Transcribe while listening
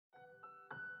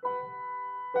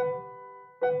Hi,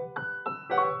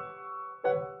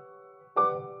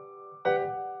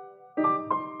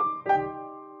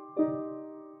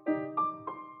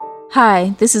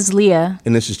 this is Leah.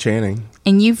 And this is Channing.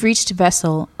 And you've reached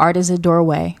Vessel, Art is a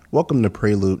Doorway. Welcome to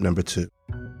Prelude number 2.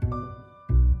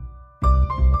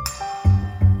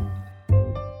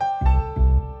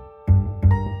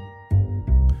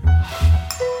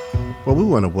 Well, we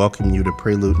want to welcome you to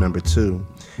Prelude number 2.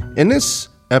 In this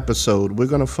episode, we're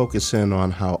going to focus in on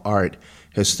how art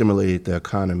has stimulated the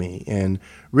economy. And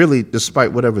really,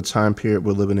 despite whatever time period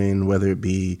we're living in, whether it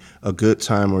be a good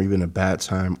time or even a bad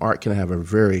time, art can have a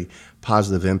very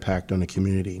positive impact on the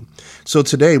community. So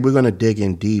today, we're going to dig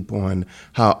in deep on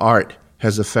how art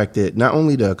has affected not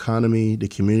only the economy, the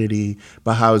community,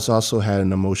 but how it's also had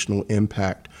an emotional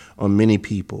impact on many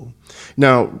people.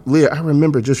 Now, Leah, I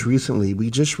remember just recently, we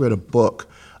just read a book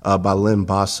by Len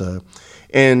Bassa.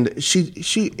 And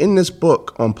she in this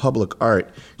book on public art,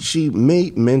 she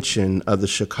made mention of the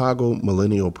Chicago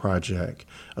Millennial Project.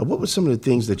 What were some of the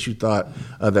things that you thought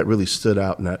that really stood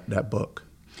out in that book?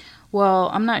 Well,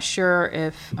 I'm not sure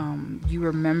if you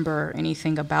remember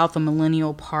anything about the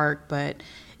Millennial Park, but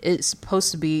it's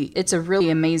a really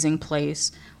amazing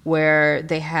place where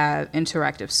they have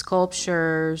interactive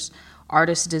sculptures,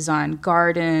 artist-designed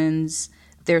gardens.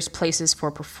 There's places for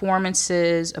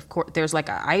performances. Of course, there's like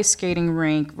an ice skating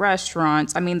rink,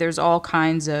 restaurants. I mean, there's all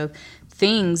kinds of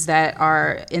things that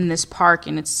are in this park,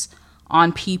 and it's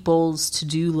on people's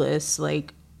to-do lists.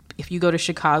 Like, if you go to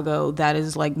Chicago, that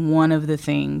is like one of the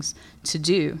things to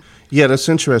do. Yeah, that's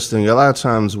interesting. A lot of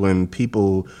times when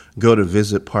people go to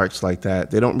visit parks like that,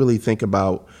 they don't really think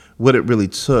about what it really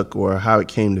took or how it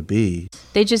came to be.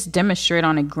 They just demonstrate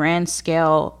on a grand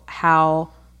scale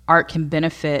how art can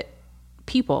benefit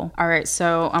people. All right,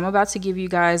 so I'm about to give you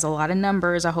guys a lot of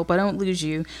numbers. I hope I don't lose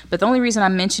you. But the only reason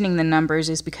I'm mentioning the numbers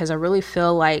is because I really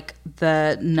feel like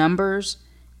the numbers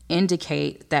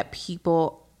indicate that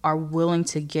people are willing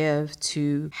to give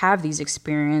to have these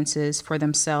experiences for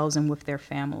themselves and with their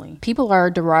family. People are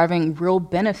deriving real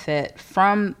benefit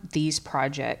from these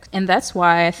projects. And that's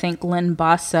why I think Len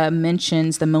Bassa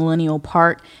mentions the Millennial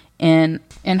Park in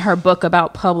her book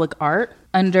about public art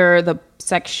under the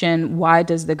section, Why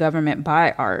Does the Government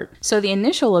Buy Art? So the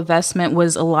initial investment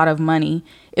was a lot of money.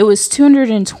 It was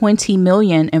 $220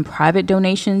 million in private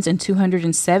donations and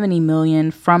 $270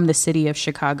 million from the city of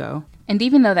Chicago. And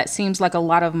even though that seems like a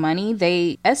lot of money,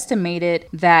 they estimated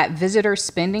that visitor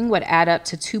spending would add up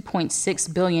to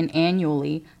 $2.6 billion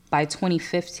annually by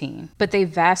 2015. But they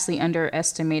vastly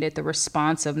underestimated the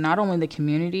response of not only the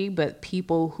community, but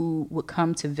people who would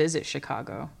come to visit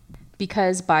Chicago.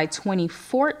 Because by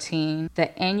 2014,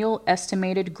 the annual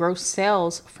estimated gross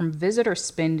sales from visitor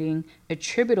spending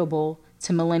attributable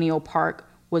to Millennial Park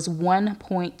was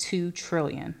 $1.2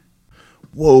 trillion.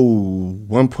 Whoa,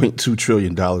 $1.2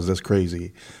 trillion. That's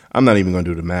crazy. I'm not even going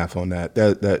to do the math on that.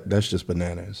 That's just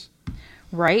bananas.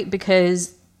 Right,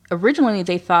 because originally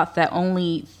they thought that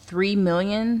only 3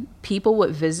 million people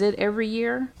would visit every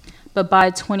year. But by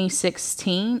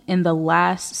 2016, in the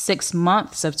last 6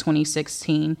 months of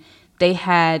 2016, they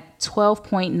had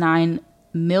 12.9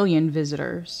 million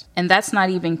visitors. And that's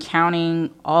not even counting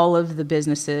all of the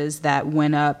businesses that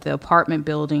went up, the apartment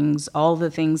buildings, all the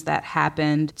things that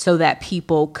happened so that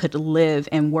people could live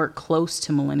and work close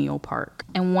to Millennial Park.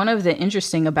 And one of the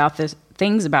interesting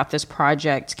things about this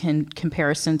project in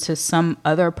comparison to some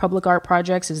other public art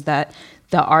projects is that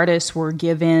the artists were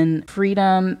given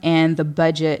freedom and the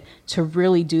budget to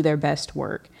really do their best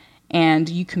work. And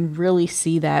you can really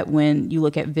see that when you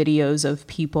look at videos of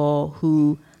people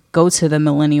who go to the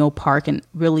Millennial Park and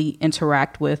really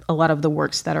interact with a lot of the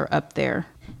works that are up there.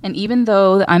 And even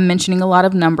though I'm mentioning a lot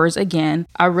of numbers, again,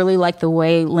 I really like the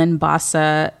way Len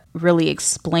Bassa really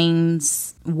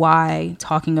explains why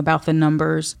talking about the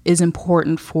numbers is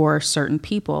important for certain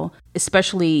people,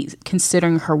 especially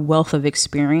considering her wealth of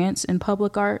experience in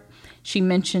public art. She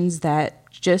mentions that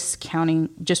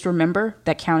just remember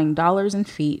that counting dollars and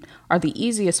feet are the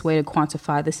easiest way to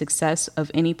quantify the success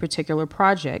of any particular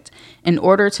project in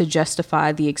order to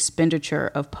justify the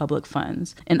expenditure of public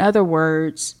funds. In other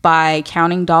words, by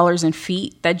counting dollars and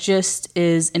feet, that just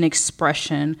is an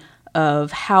expression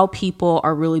of how people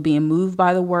are really being moved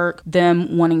by the work,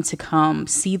 them wanting to come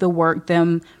see the work,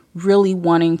 them really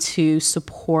wanting to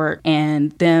support,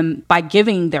 and them by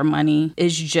giving their money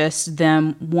is just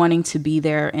them wanting to be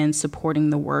there and supporting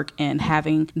the work and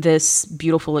having this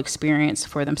beautiful experience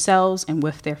for themselves and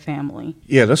with their family.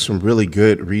 Yeah, that's some really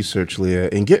good research, Leah.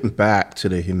 And getting back to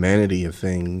the humanity of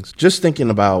things, just thinking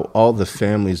about all the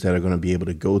families that are going to be able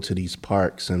to go to these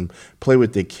parks and play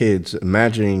with their kids,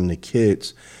 imagining the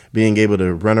kids being able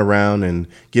to run around and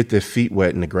get their feet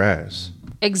wet in the grass.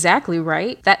 Exactly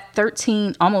right. That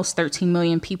almost 13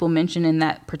 million people mentioned in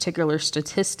that particular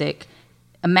statistic.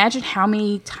 Imagine how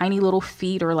many tiny little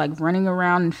feet are like running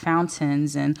around in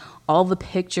fountains, and all the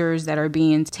pictures that are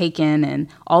being taken and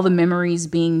all the memories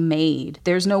being made.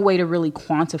 There's no way to really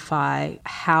quantify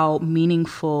how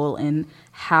meaningful and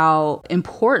how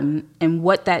important and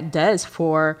what that does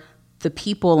for the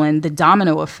people and the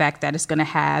domino effect that it's going to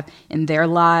have in their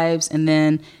lives, and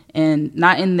then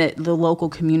not in the local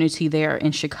community there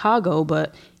in Chicago,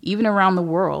 but even around the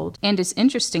world. And it's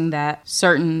interesting that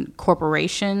certain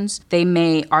corporations, they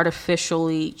may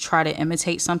artificially try to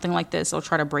imitate something like this. They'll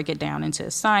try to break it down into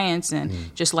science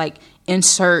and just like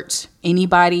insert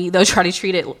anybody. They'll try to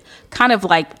treat it kind of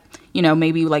like,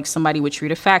 maybe like somebody would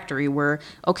treat a factory where,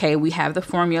 okay, we have the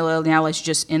formula, now let's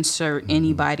just insert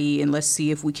anybody and let's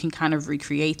see if we can kind of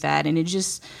recreate that. And it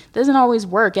just doesn't always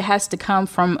work. It has to come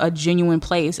from a genuine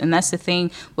place. And that's the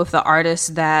thing with the artists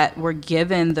that were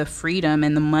given the freedom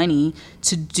and the money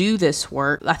to do this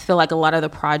work. I feel like a lot of the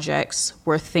projects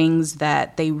were things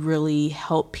that they really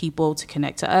help people to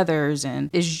connect to others. And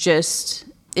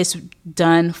it's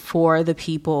done for the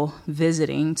people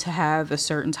visiting to have a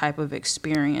certain type of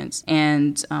experience.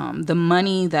 And the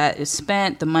money that is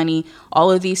spent,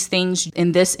 all of these things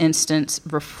in this instance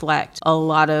reflect a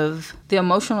lot of the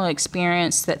emotional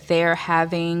experience that they're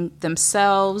having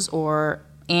themselves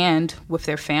and with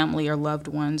their family or loved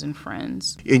ones and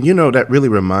friends. And that really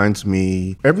reminds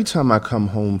me, every time I come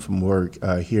home from work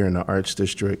here in the Arts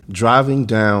District, driving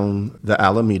down the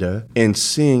Alameda and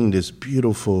seeing this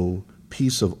beautiful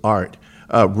piece of art.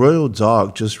 Royal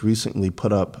Dog just recently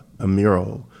put up a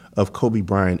mural of Kobe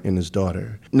Bryant and his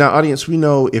daughter. Now, audience, we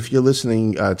know if you're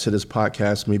listening to this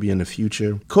podcast, maybe in the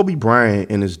future, Kobe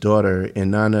Bryant and his daughter and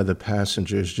 9 other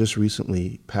passengers just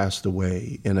recently passed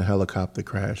away in a helicopter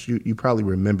crash. You probably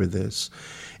remember this.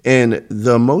 And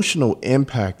the emotional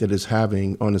impact that it's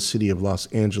having on the city of Los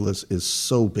Angeles is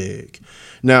so big.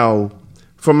 Now,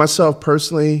 for myself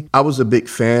personally, I was a big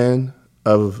fan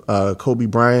of Kobe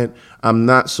Bryant. I'm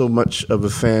not so much of a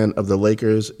fan of the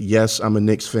Lakers. Yes, I'm a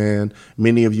Knicks fan.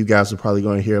 Many of you guys are probably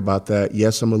going to hear about that.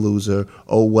 Yes, I'm a loser.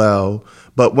 Oh, well.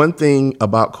 But one thing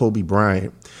about Kobe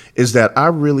Bryant is that I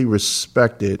really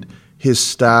respected his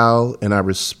style and I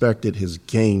respected his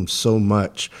game so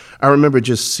much. I remember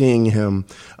just seeing him,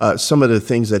 some of the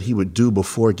things that he would do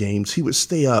before games. He would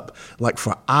stay up like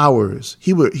for hours.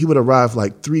 He would arrive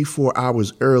like 3-4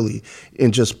 hours early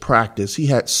and just practice. He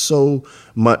had so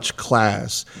much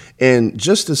class. And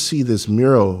just to see this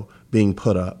mural being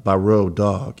put up by Royal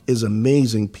Dog is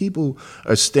amazing. People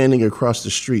are standing across the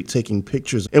street taking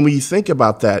pictures. And when you think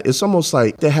about that, it's almost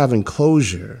like they're having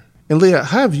closure. And Leah,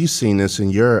 how have you seen this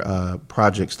in your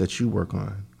projects that you work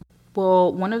on?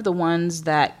 Well, one of the ones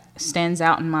that stands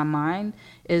out in my mind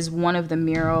is one of the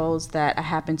murals that I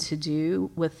happened to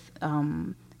do with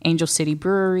Angel City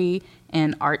Brewery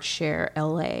and ArtShare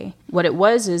LA. What it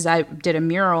was is I did a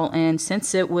mural, and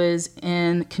since it was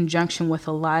in conjunction with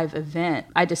a live event,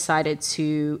 I decided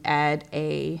to add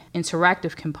a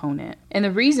interactive component. And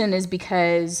the reason is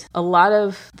because a lot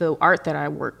of the art that I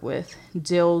work with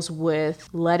deals with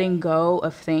letting go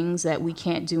of things that we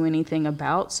can't do anything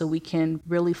about, so we can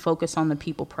really focus on the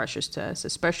people precious to us,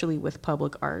 especially with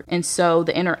public art. And so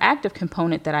the interactive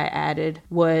component that I added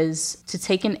was to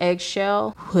take an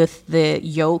eggshell with the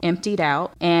yolk emptied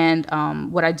out, and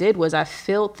what I did was I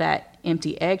filled that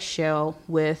empty eggshell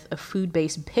with a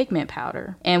food-based pigment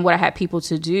powder. And what I had people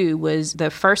to do was the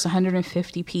first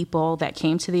 150 people that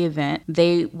came to the event,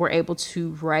 they were able to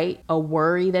write a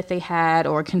worry that they had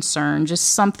or a concern, just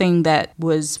something that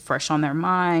was fresh on their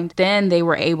mind. Then they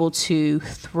were able to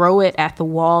throw it at the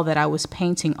wall that I was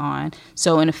painting on.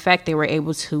 So in effect, they were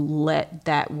able to let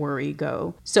that worry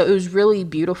go. So it was really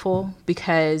beautiful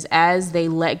because as they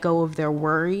let go of their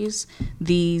worries,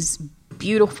 these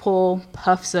beautiful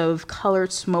puffs of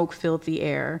colored smoke filled the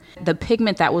air. The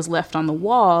pigment that was left on the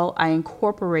wall, I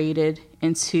incorporated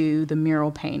into the mural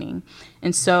painting.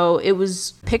 And so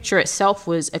picture itself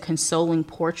was a consoling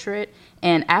portrait.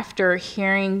 And after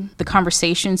hearing the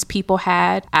conversations people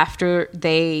had after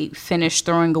they finished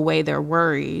throwing away their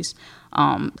worries,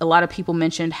 A lot of people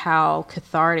mentioned how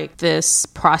cathartic this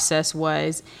process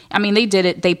was. I mean, they did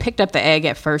it. They picked up the egg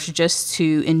at first just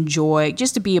to enjoy,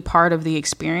 just to be a part of the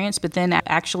experience. But then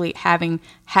actually having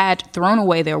had thrown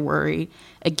away their worry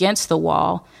against the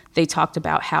wall, they talked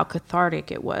about how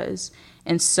cathartic it was.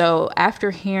 And so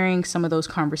after hearing some of those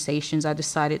conversations, I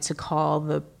decided to call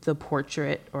the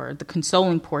portrait, or the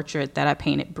consoling portrait that I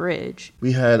painted, Bridge.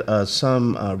 We had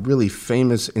some really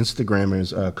famous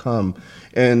Instagrammers come,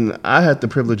 and I had the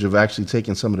privilege of actually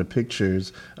taking some of the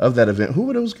pictures of that event. Who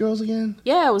were those girls again?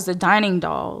 Yeah, it was the Dining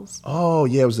Dolls. Oh,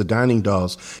 yeah, it was the Dining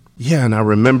Dolls. Yeah, and I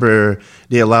remember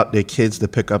they allowed their kids to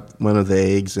pick up one of the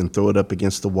eggs and throw it up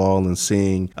against the wall, and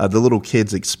seeing the little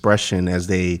kids' expression as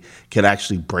they could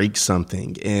actually break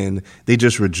something. And they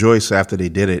just rejoiced after they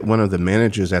did it. One of the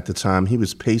managers at the time, he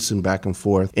was pacing back and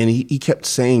forth, and he kept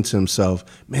saying to himself,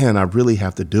 man, I really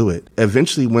have to do it.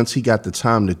 Eventually, once he got the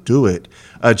time to do it,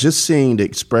 just seeing the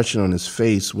expression on his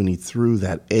face when he threw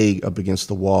that egg up against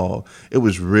the wall, it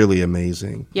was really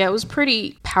amazing. Yeah, it was a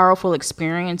pretty powerful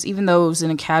experience, even though it was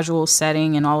in a casual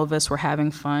setting and all of us were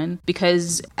having fun,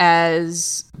 because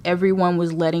as everyone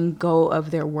was letting go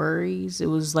of their worries, it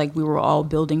was like we were all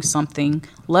building something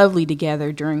lovely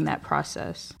together during that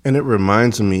process. And it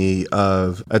reminds me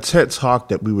of a TED Talk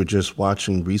that we were just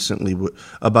watching recently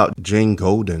about Jane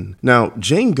Golden. Now,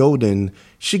 Jane Golden,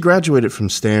 she graduated from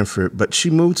Stanford, but she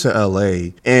moved to LA,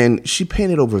 and she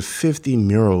painted over 50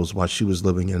 murals while she was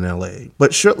living in LA.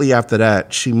 But shortly after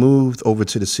that, she moved over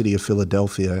to the city of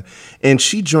Philadelphia, and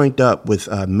she joined up with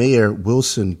Mayor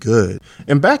Wilson Goode.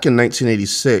 And back in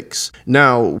 1986,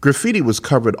 now graffiti was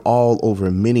covered all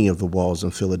over many of the walls in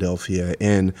Philadelphia,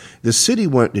 and the city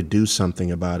wanted to do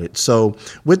something about it. So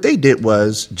what they did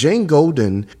was Jane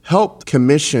Golden helped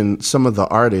commission some of the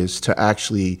artists to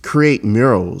actually create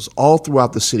murals all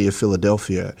throughout the city of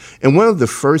Philadelphia. And one of the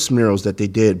first murals that they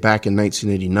did back in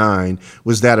 1989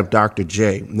 was that of Dr.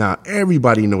 J. Now,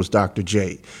 everybody knows Dr.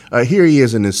 J. Here he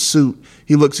is in his suit.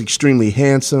 He looks extremely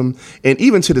handsome. And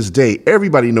even to this day,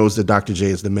 everybody knows that Dr. J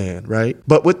is the man, right?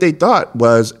 But what they thought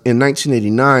was in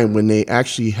 1989, when they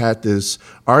actually had this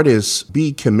artist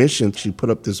be commissioned to put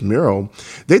up this mural,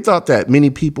 they thought that many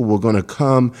people were going to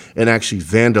come and actually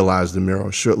vandalize the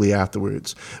mural shortly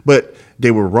afterwards. But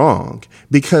they were wrong,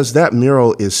 because that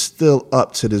mural is still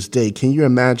up to this day. Can you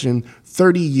imagine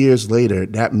 30 years later,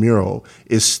 that mural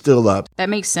is still up? That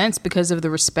makes sense because of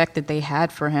the respect that they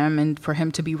had for him, and for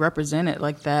him to be represented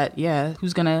like that. Yeah,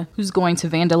 who's going to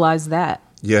vandalize that?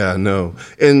 Yeah, no.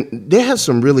 And they had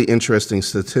some really interesting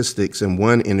statistics in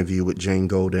one interview with Jane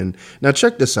Golden. Now,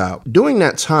 check this out. During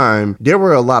that time, there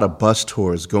were a lot of bus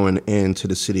tours going into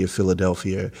the city of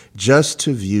Philadelphia just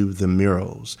to view the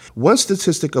murals. One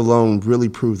statistic alone really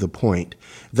proved the point,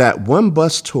 that one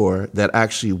bus tour that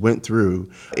actually went through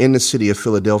in the city of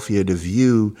Philadelphia to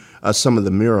view some of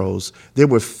the murals, there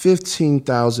were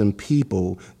 15,000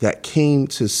 people that came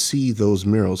to see those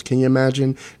murals. Can you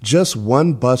imagine? Just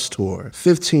one bus tour,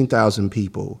 15,000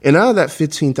 people. And out of that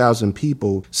 15,000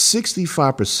 people,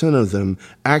 65% of them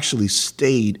actually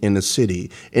stayed in the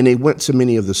city, and they went to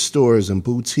many of the stores and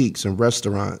boutiques and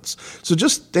restaurants. So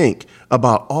just think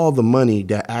about all the money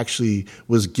that actually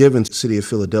was given to the city of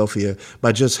Philadelphia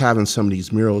by just having some of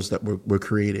these murals that were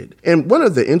created. And one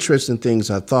of the interesting things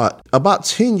I thought, about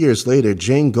 10 years later,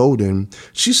 Jane Golden,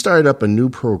 she started up a new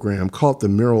program called the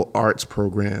Mural Arts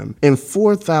Program, and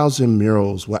 4,000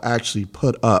 murals were actually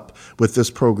put up with this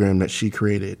program that she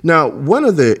created. Now, one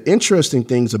of the interesting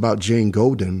things about Jane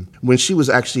Golden, when she was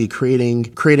actually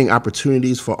creating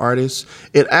opportunities for artists,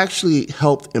 it actually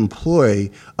helped employ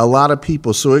a lot of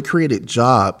people. So it created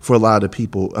job for a lot of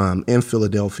people in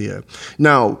Philadelphia.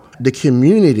 Now, the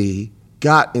community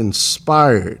got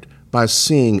inspired by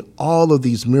seeing all of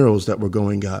these murals that were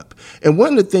going up. And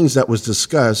one of the things that was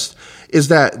discussed is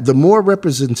that the more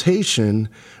representation,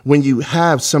 when you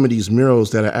have some of these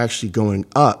murals that are actually going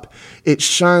up, it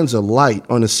shines a light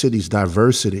on the city's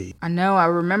diversity. I know. I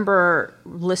remember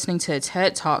listening to a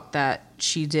TED Talk that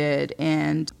she did,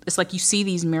 and it's like you see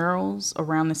these murals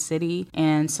around the city,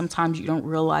 and sometimes you don't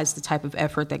realize the type of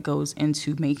effort that goes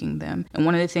into making them. And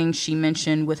one of the things she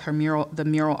mentioned with her the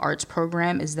mural arts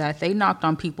program is that they knocked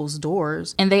on people's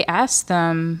doors and they asked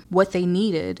them what they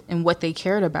needed and what they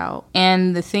cared about.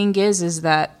 And the thing is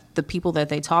that the people that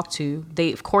they talked to,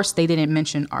 of course they didn't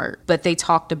mention art, but they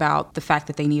talked about the fact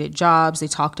that they needed jobs. They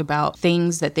talked about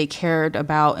things that they cared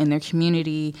about in their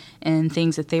community and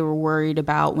things that they were worried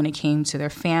about when it came to their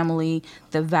family,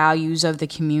 the values of the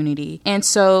community. And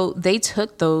so they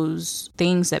took those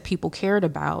things that people cared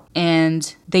about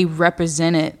and they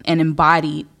represented and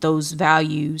embodied those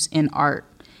values in art.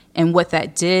 And what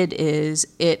that did is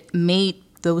it made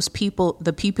those people,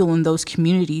 the people in those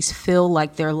communities, feel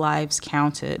like their lives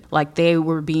counted, like they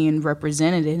were being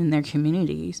represented in their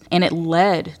communities. And it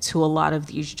led to a lot of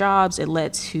these jobs. It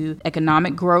led to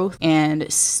economic growth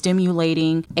and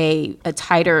stimulating a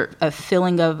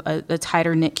feeling of a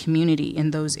tighter knit community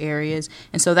in those areas.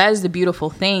 And so that is the beautiful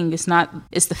thing. It's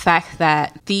the fact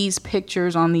that these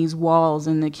pictures on these walls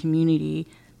in the community,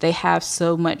 they have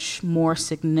so much more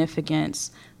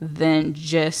significance than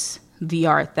just the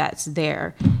art that's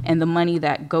there. And the money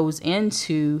that goes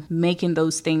into making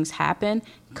those things happen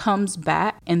comes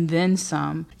back and then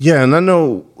some. Yeah, and I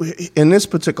know in this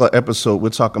particular episode, we're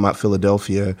talking about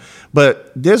Philadelphia,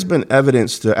 but there's been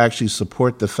evidence to actually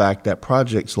support the fact that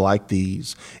projects like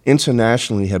these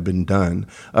internationally have been done.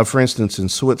 For instance, in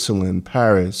Switzerland,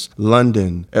 Paris,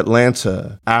 London,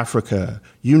 Atlanta, Africa,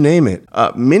 you name it.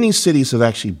 Many cities have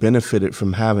actually benefited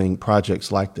from having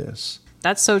projects like this.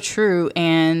 That's so true.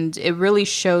 And it really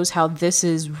shows how this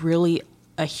is really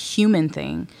a human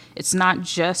thing. It's not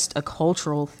just a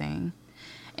cultural thing.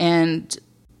 And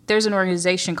there's an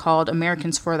organization called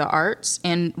Americans for the Arts.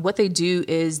 And what they do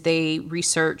is they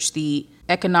research the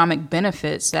economic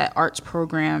benefits that arts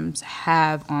programs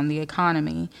have on the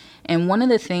economy. And one of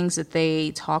the things that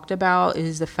they talked about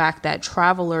is the fact that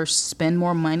travelers spend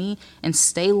more money and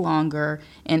stay longer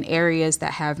in areas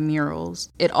that have murals.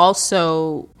 It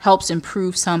also helps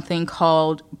improve something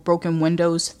called broken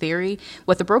windows theory.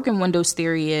 What the broken windows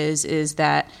theory is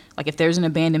that, like, if there's an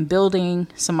abandoned building,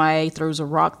 somebody throws a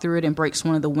rock through it and breaks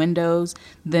one of the windows,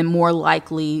 then more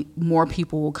likely more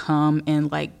people will come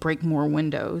and like break more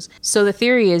windows. So the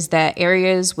theory is that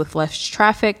areas with less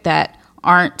traffic that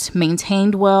aren't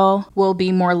maintained well will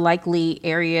be more likely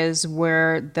areas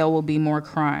where there will be more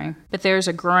crime. But there's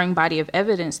a growing body of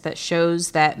evidence that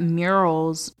shows that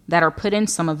murals that are put in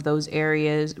some of those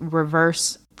areas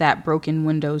reverse that broken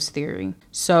windows theory.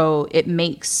 So it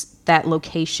makes that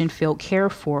location feel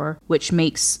cared for, which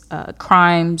makes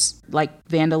crimes like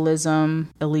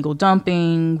vandalism, illegal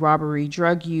dumping, robbery,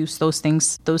 drug use, those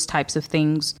types of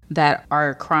things that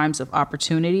are crimes of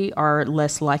opportunity are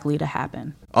less likely to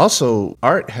happen. Also,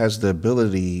 art has the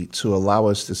ability to allow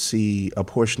us to see a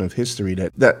portion of history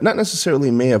that not necessarily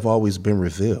may have always been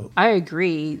revealed. I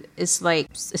agree. It's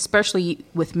like, especially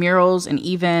with murals and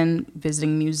even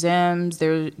visiting museums,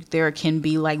 there can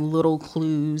be like little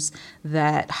clues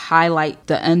that highlight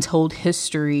the untold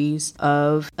histories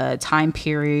of a time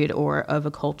period or of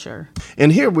a culture.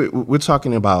 And here we're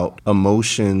talking about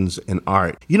emotions and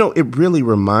art. You know, it really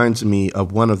reminds me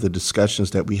of one of the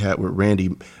discussions that we had with Randy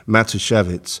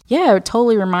Matuszewicz. Yeah, it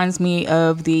totally reminds me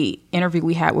of the interview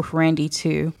we had with Randy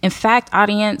too. In fact,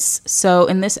 audience, so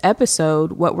in this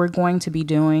episode, what we're going to be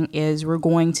doing is we're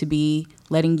going to be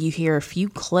letting you hear a few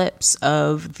clips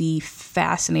of the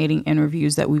fascinating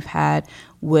interviews that we've had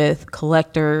with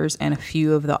collectors and a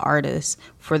few of the artists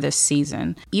for this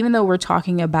season. Even though we're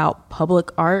talking about public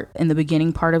art in the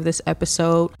beginning part of this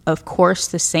episode, of course,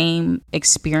 the same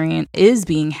experience is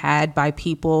being had by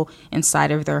people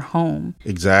inside of their home.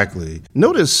 Exactly.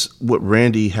 Notice what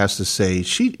Randy has to say.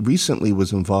 She recently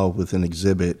was involved with an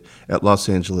exhibit at Los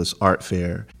Angeles Art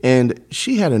Fair, and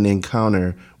she had an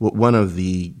encounter with one of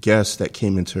the guests that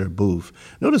came into her booth.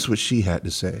 Notice what she had to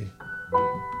say.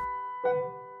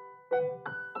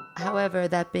 However,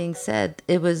 that being said,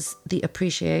 it was the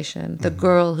appreciation. The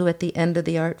girl who at the end of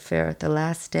the art fair, the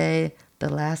last day, the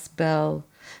last bell,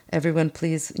 everyone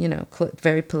please,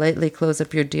 very politely close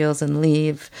up your deals and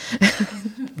leave.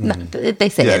 They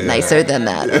say it nicer than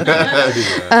that.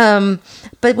 Okay.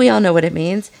 But we all know what it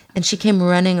means. And she came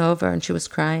running over and she was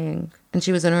crying. And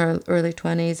she was in her early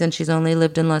 20s and she's only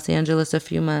lived in Los Angeles a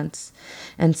few months.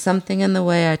 And something in the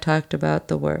way I talked about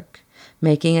the work,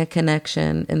 making a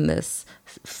connection in this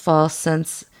false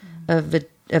sense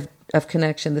of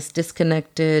connection, this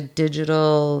disconnected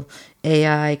digital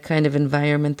AI kind of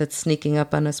environment that's sneaking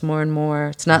up on us more and more.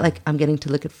 It's not like I'm getting to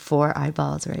look at 4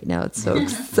 eyeballs right now. It's so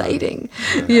exciting,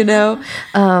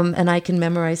 and I can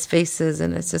memorize faces,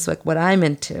 and it's just like what I'm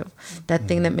into, that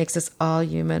thing that makes us all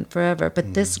human forever.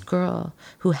 But this girl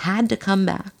who had to come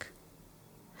back,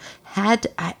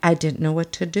 I didn't know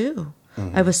what to do.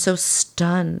 I was so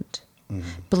stunned.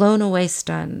 Blown away,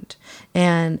 stunned.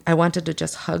 And I wanted to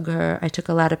just hug her. I took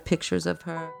a lot of pictures of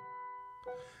her.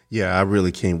 Yeah, I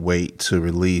really can't wait to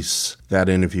release that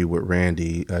interview with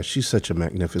Randy. She's such a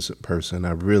magnificent person.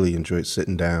 I really enjoyed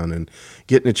sitting down and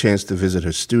getting a chance to visit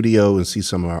her studio and see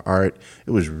some of her art.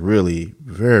 It was really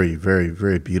very, very,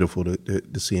 very beautiful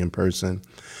to see in person.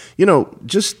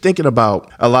 just thinking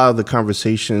about a lot of the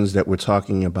conversations that we're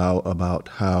talking about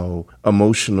how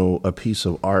emotional a piece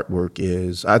of artwork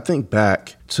is, I think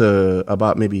back to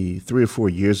about maybe 3 or 4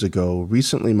 years ago.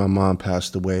 Recently, my mom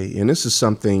passed away, and this is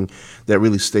something that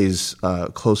really stays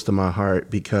close to my heart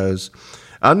because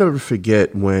I'll never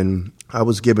forget when I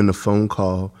was given a phone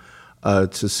call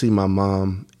to see my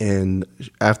mom, and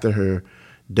after her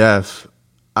death,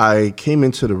 I came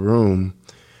into the room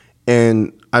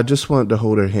and I just wanted to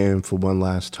hold her hand for one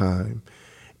last time.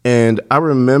 And I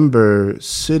remember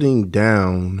sitting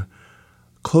down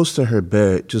close to her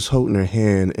bed, just holding her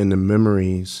hand, and the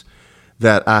memories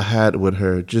that I had with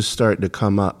her just started to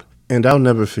come up. And I'll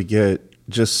never forget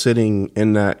just sitting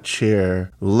in that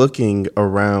chair, looking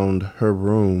around her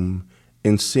room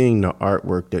and seeing the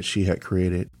artwork that she had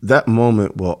created. That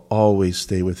moment will always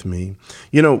stay with me.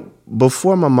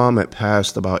 Before my mom had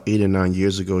passed about 8 or 9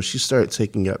 years ago, she started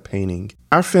taking up painting.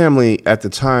 Our family at the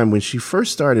time, when she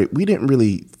first started, we didn't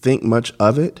really think much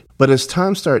of it. But as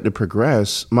time started to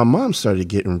progress, my mom started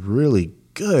getting really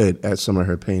good at some of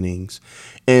her paintings.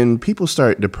 And people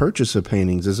started to purchase her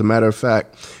paintings. As a matter of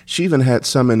fact, she even had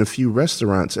some in a few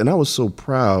restaurants. And I was so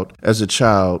proud as a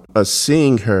child of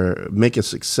seeing her make a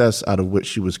success out of what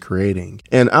she was creating.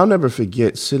 And I'll never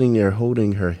forget sitting there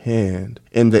holding her hand,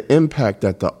 and the impact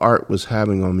that the art was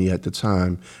having on me at the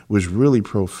time was really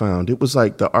profound. It was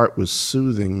like the art was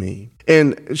soothing me.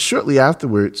 And shortly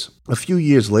afterwards, a few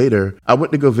years later, I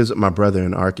went to go visit my brother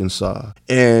in Arkansas,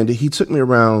 and he took me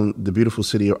around the beautiful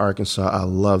city of Arkansas. I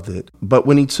loved it. But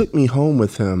when he took me home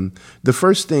with him, the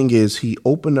first thing is he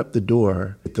opened up the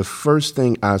door. The first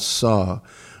thing I saw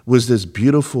was this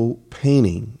beautiful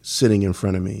painting sitting in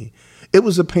front of me. It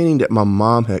was a painting that my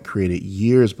mom had created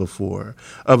years before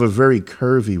of a very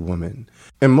curvy woman.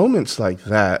 And moments like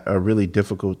that are really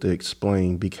difficult to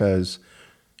explain because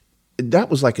that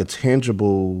was like a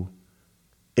tangible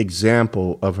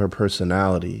example of her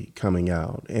personality coming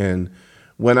out. And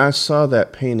when I saw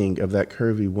that painting of that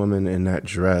curvy woman in that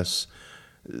dress,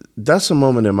 that's a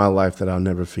moment in my life that I'll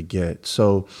never forget.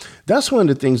 So that's one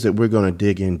of the things that we're going to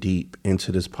dig in deep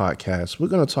into this podcast. We're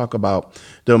going to talk about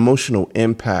the emotional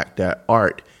impact that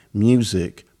art,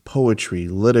 music, poetry,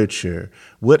 literature,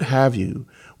 what have you,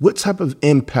 what type of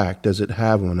impact does it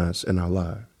have on us in our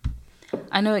lives?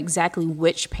 I know exactly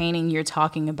which painting you're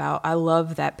talking about. I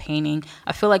love that painting.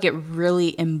 I feel like it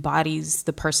really embodies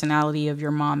the personality of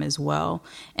your mom as well.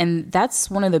 And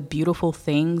that's one of the beautiful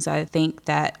things I think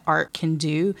that art can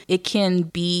do. It can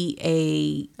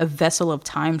be a vessel of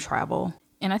time travel.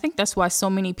 And I think that's why so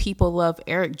many people love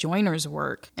Eric Joyner's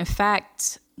work. In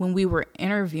fact, when we were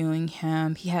interviewing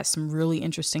him, he had some really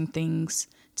interesting things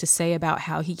to say about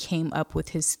how he came up with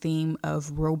his theme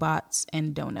of robots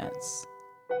and donuts.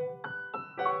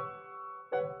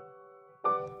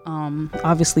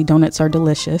 Obviously donuts are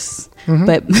delicious,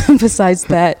 but besides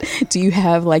that, do you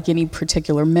have like any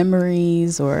particular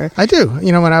memories or? I do.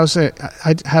 When I was I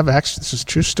have actually, this is a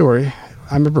true story.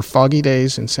 I remember foggy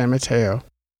days in San Mateo.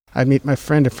 I'd meet my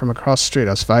friend from across the street.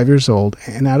 I was 5 years old,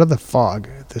 and out of the fog,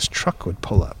 this truck would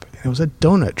pull up. And it was a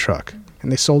donut truck,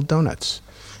 and they sold donuts.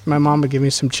 My mom would give me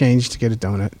some change to get a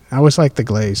donut. I always liked the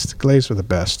Glaze. The Glaze were the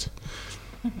best.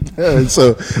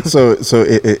 So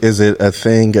is it a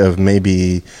thing of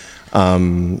maybe,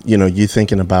 you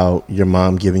thinking about your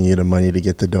mom giving you the money to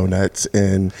get the donuts,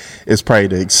 and it's probably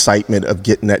the excitement of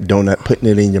getting that donut, putting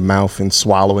it in your mouth and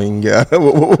swallowing. Yeah.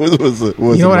 What was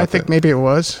what I think maybe it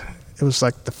was? It was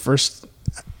like the first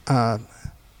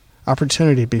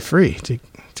opportunity to be free, to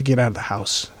get out of the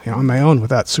house, on my own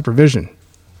without supervision.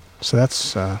 So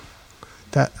that's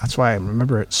why I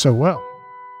remember it so well.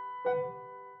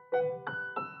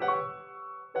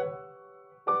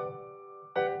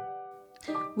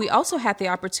 We also had the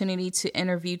opportunity to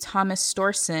interview Thomas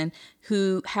Storson,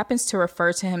 who happens to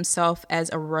refer to himself as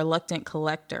a reluctant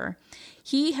collector.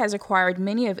 He has acquired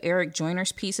many of Eric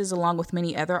Joyner's pieces along with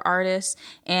many other artists,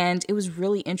 and it was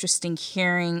really interesting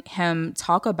hearing him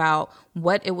talk about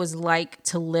what it was like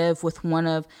to live with one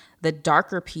of the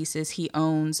darker pieces he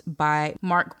owns by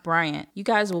Mark Bryant. You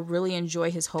guys will really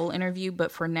enjoy his whole interview,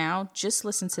 but for now, just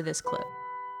listen to this clip.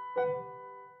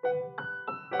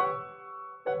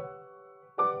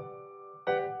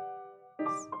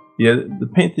 Yeah, the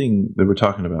painting that we're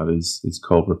talking about is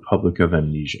called Republic of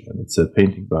Amnesia, and it's a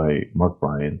painting by Mark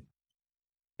Bryant.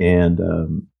 And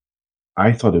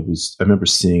I thought I remember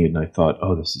seeing it, and I thought,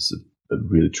 oh, this is a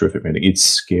really terrific painting. It's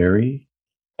scary,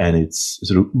 and it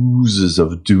sort of oozes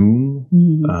of doom,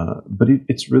 but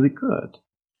it's really good.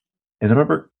 And I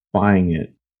remember buying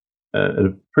it at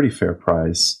a pretty fair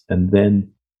price, and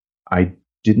then I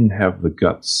didn't have the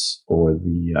guts or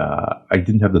I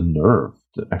didn't have the nerve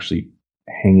to actually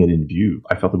hang it in view.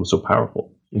 I felt it was so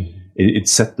powerful. Mm-hmm. It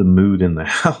set the mood in the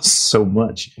house so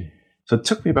much. So it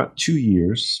took me about 2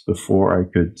 years before I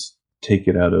could take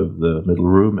it out of the middle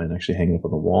room and actually hang it up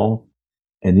on the wall.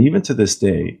 And even to this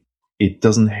day, it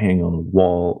doesn't hang on a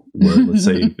wall where, let's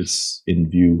say, if it's in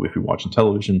view, if you're watching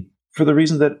television, for the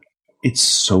reason that it's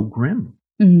so grim,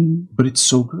 but it's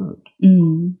so good.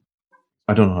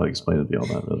 I don't know how to explain it beyond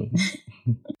that, really.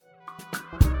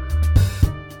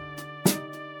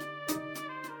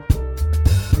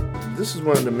 This is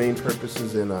one of the main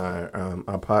purposes in our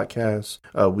podcast.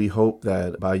 We hope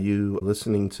that by you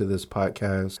listening to this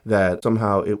podcast, that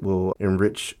somehow it will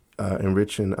enriching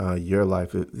your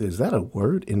life. Is that a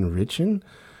word? Enriching?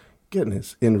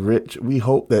 Goodness, enrich. We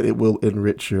hope that it will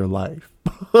enrich your life.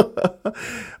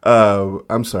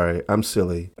 I'm sorry, I'm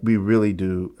silly. We really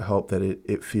do hope that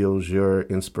it fuels your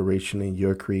inspiration and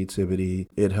your creativity.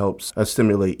 It helps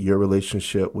stimulate your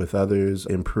relationship with others,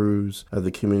 improves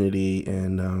the community,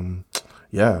 and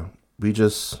we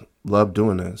just love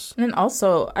doing this. And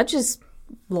also, I just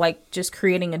like just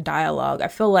creating a dialogue. I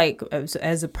feel like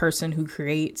as a person who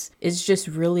creates, it's just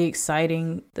really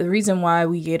exciting. The reason why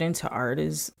we get into art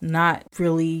is not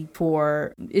really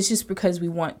it's just because we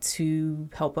want to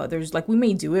help others. Like, we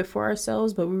may do it for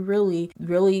ourselves, but we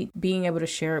really being able to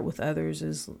share it with others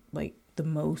is like the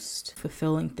most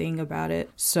fulfilling thing about it.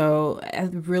 So I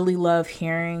really love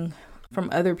hearing from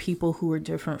other people who are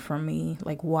different from me,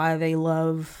 like why they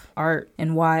love art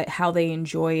and how they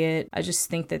enjoy it. I just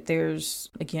think that there's,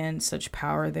 again, such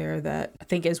power there that I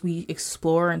think as we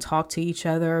explore and talk to each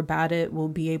other about it, we'll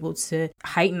be able to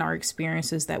heighten our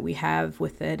experiences that we have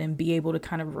with it and be able to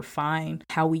kind of refine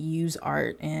how we use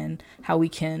art and how we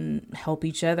can help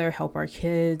each other, help our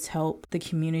kids, help the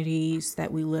communities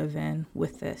that we live in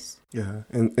with this. Yeah.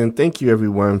 And thank you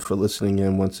everyone for listening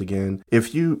in once again.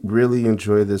 If you really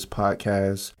enjoy this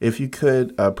podcast, if you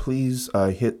could please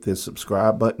hit the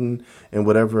subscribe button in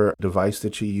whatever device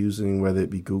that you're using, whether it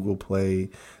be Google Play,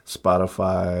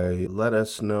 Spotify. Let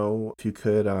us know if you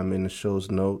could in the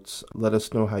show's notes. Let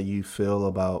us know how you feel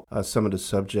about some of the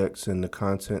subjects and the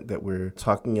content that we're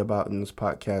talking about in this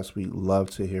podcast. We'd love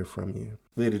to hear from you.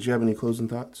 Leah, did you have any closing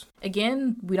thoughts?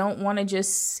 Again, we don't want to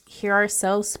just hear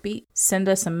ourselves speak. Send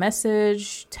us a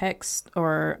message, text,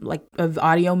 or like an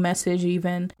audio message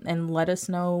even, and let us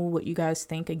know what you guys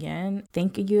think again.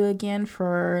 Thank you again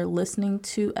for listening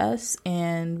to us,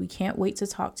 and we can't wait to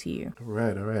talk to you. All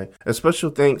right. A special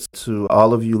thanks to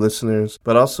all of you listeners,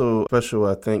 but also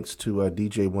special thanks to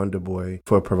DJ Wonderboy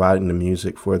for providing the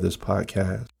music for this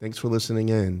podcast. Thanks for listening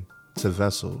in to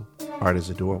Vessel, Art is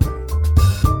a Doorway.